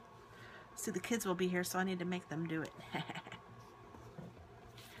cute. See, the kids will be here, so I need to make them do it.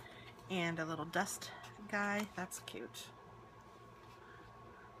 And a little dust guy. That's cute.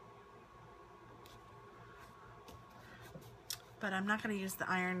 But I'm not going to use the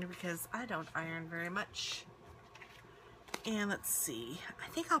iron because I don't iron very much. And let's see. I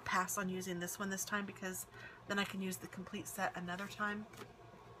think I'll pass on using this one this time because then I can use the complete set another time.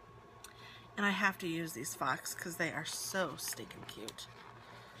 And I have to use these fox because they are so stinking cute.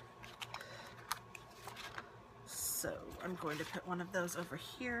 So I'm going to put one of those over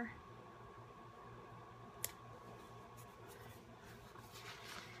here.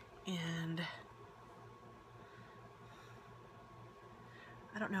 And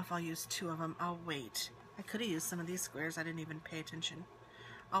I don't know if I'll use two of them. I'll wait. I could have used some of these squares. I didn't even pay attention.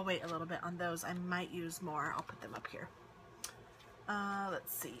 I'll wait a little bit on those. I might use more. I'll put them up here.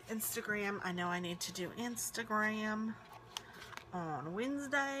 Let's see. Instagram. I know I need to do Instagram on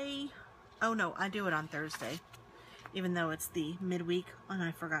Wednesday. Oh no, I do it on Thursday. Even though it's the midweek and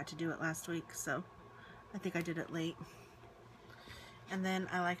I forgot to do it last week. So I think I did it late. And then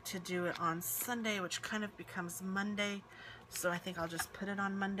I like to do it on Sunday, which kind of becomes Monday. So I think I'll just put it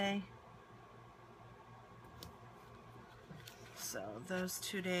on Monday. So those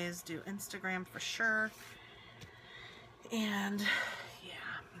 2 days do Instagram for sure. And yeah,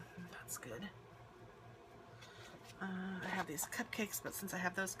 that's good. I have these cupcakes, but since I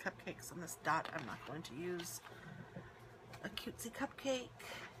have those cupcakes on this dot, I'm not going to use a cutesy cupcake.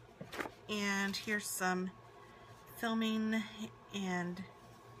 And here's some filming and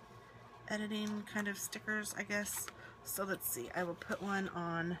editing kind of stickers, I guess. So let's see, I will put one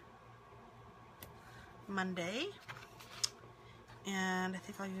on Monday. And I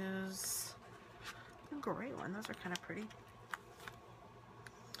think I'll use a gray one. Those are kind of pretty.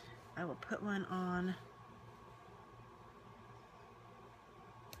 I will put one on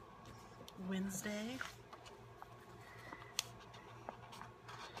Wednesday.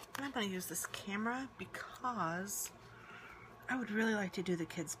 And I'm going to use this camera because I would really like to do the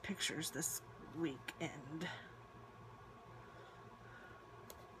kids' pictures this weekend.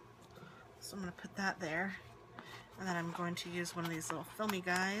 So I'm going to put that there. And then I'm going to use one of these little filmy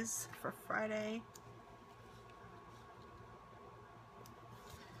guys for Friday.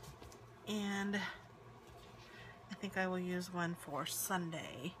 And I think I will use one for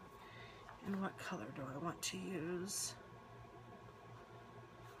Sunday. And what color do I want to use?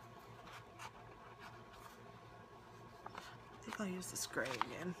 I think I'll use this gray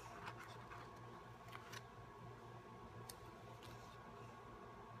again.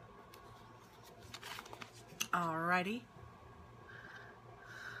 Alrighty.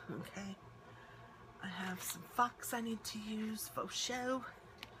 Okay. I have some fox I need to use, faux show.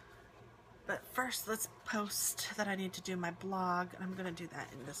 But first, let's post that I need to do my blog. I'm going to do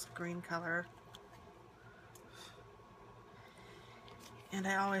that in this green color. And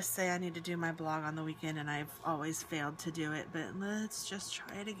I always say I need to do my blog on the weekend, and I've always failed to do it. But let's just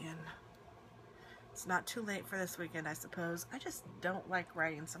try it again. It's not too late for this weekend, I suppose. I just don't like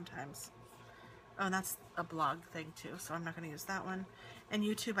writing sometimes. Oh, and that's a blog thing too, so I'm not going to use that one. And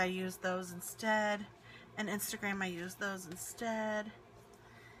YouTube, I use those instead. And Instagram, I use those instead.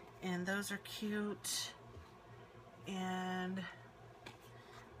 And those are cute. And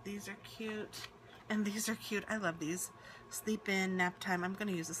these are cute. And these are cute. I love these. Sleep in, nap time. I'm going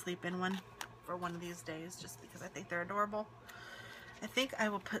to use a sleep in one for one of these days just because I think they're adorable. I think I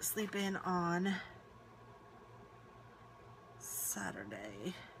will put sleep in on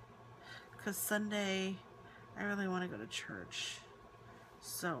Saturday. Because Sunday, I really want to go to church.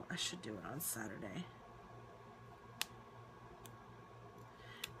 So I should do it on Saturday.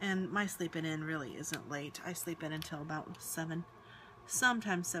 And my sleeping in really isn't late. I sleep in until about 7.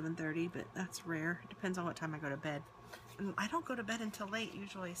 Sometimes 7:30, but that's rare. It depends on what time I go to bed. And I don't go to bed until late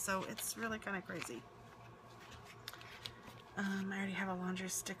usually, so it's really kind of crazy. I already have a laundry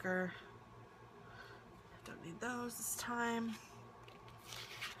sticker. Don't need those this time.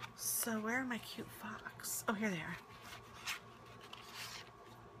 So where are my cute fox? Oh, here they are.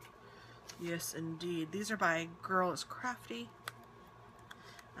 Yes, indeed. These are by Girl is Crafty.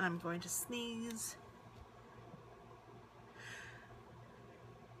 And I'm going to sneeze.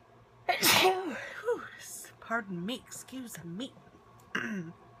 Pardon me, excuse me.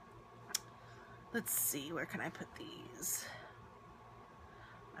 Let's see, where can I put these?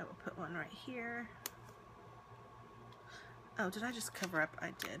 I will put one right here. Oh, did I just cover up?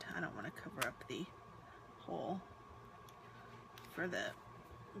 I did. I don't want to cover up the hole for the,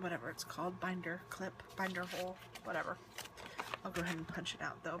 whatever it's called, binder clip, binder hole, whatever. I'll go ahead and punch it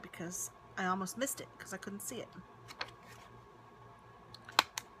out though because I almost missed it because I couldn't see it.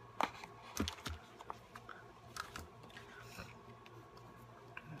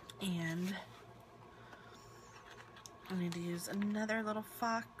 And I need to use another little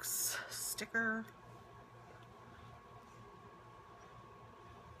fox sticker.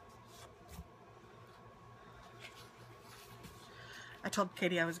 I told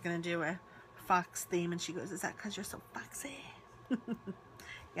Katie I was going to do a fox theme, and she goes, "Is that because you're so foxy?"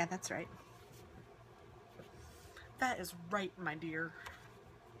 Yeah, that's right. That is right, my dear.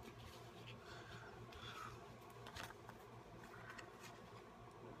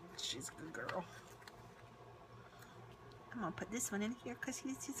 She's a good girl. I'm going to put this one in here because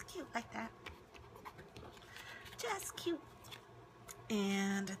he's just cute like that. Just cute.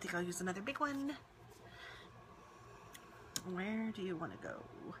 And I think I'll use another big one. Where do you want to go,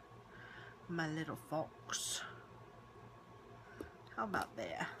 my little fox? How about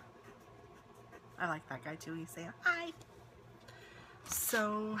there? I like that guy too. He's saying hi.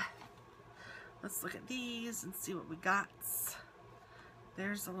 So let's look at these and see what we got.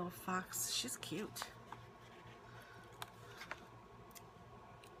 There's a little fox. She's cute.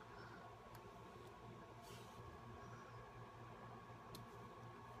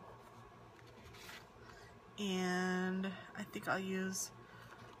 And I think I'll use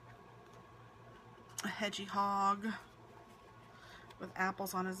a hedgehog with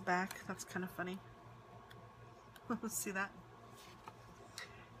apples on his back. That's kind of funny. See that?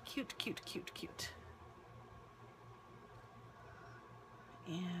 Cute, cute, cute, cute.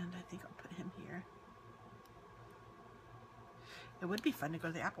 And I think I'll put him here. It would be fun to go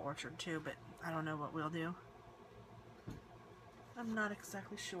to the apple orchard too, but I don't know what we'll do. I'm not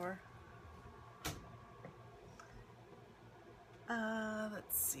exactly sure.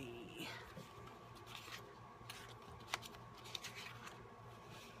 Let's see.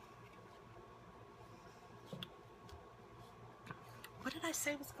 What did I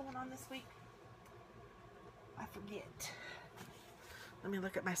say was going on this week? I forget. Let me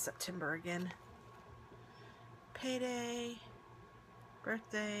look at my September again. Payday,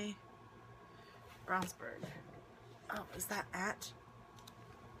 birthday, Brownsburg. Oh, is that at?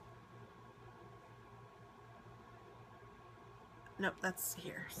 Nope, that's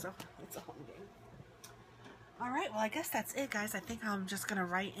here, so it's a home game. Alright, well I guess that's it, guys. I think I'm just going to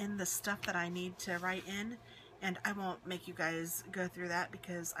write in the stuff that I need to write in, and I won't make you guys go through that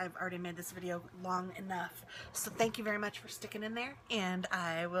because I've already made this video long enough. So thank you very much for sticking in there, and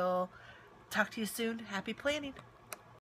I will talk to you soon. Happy planning!